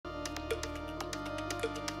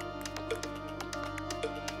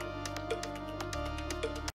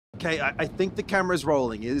Okay, I think the camera's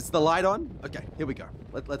rolling. Is the light on? Okay, here we go.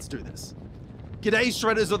 Let's do this. G'day,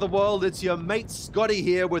 Shredders of the world. It's your mate Scotty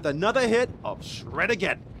here with another hit of Shred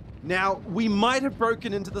Again. Now, we might have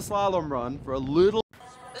broken into the slalom run for a little...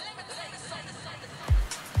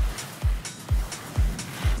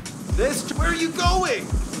 Where are you going?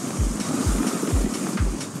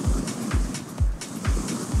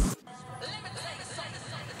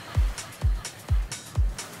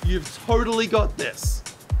 You've totally got this.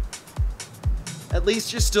 At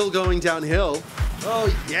least you're still going downhill.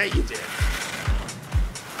 Oh, yeah, you did.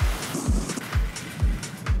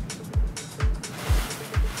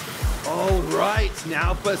 All right,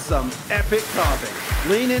 now for some epic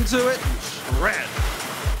carving. Lean into it and shred.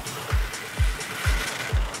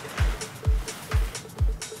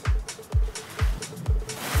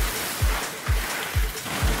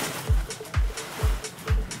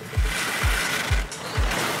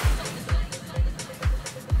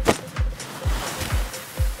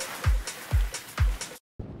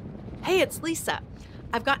 Hey, it's Lisa.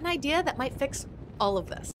 I've got an idea that might fix all of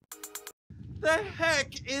this. The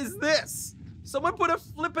heck is this? Someone put a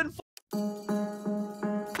flippin'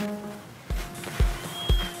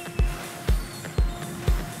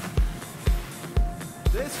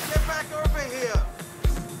 get back over here!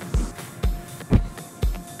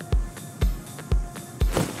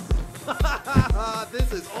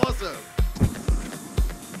 This is awesome!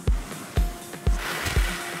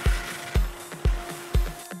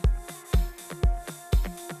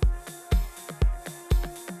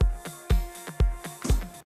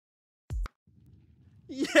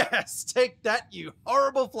 Yes, take that, you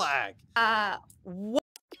horrible flag. What?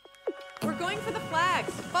 We're going for the flags.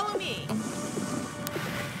 Follow me.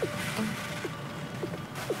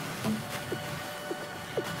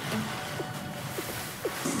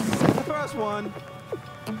 The first one.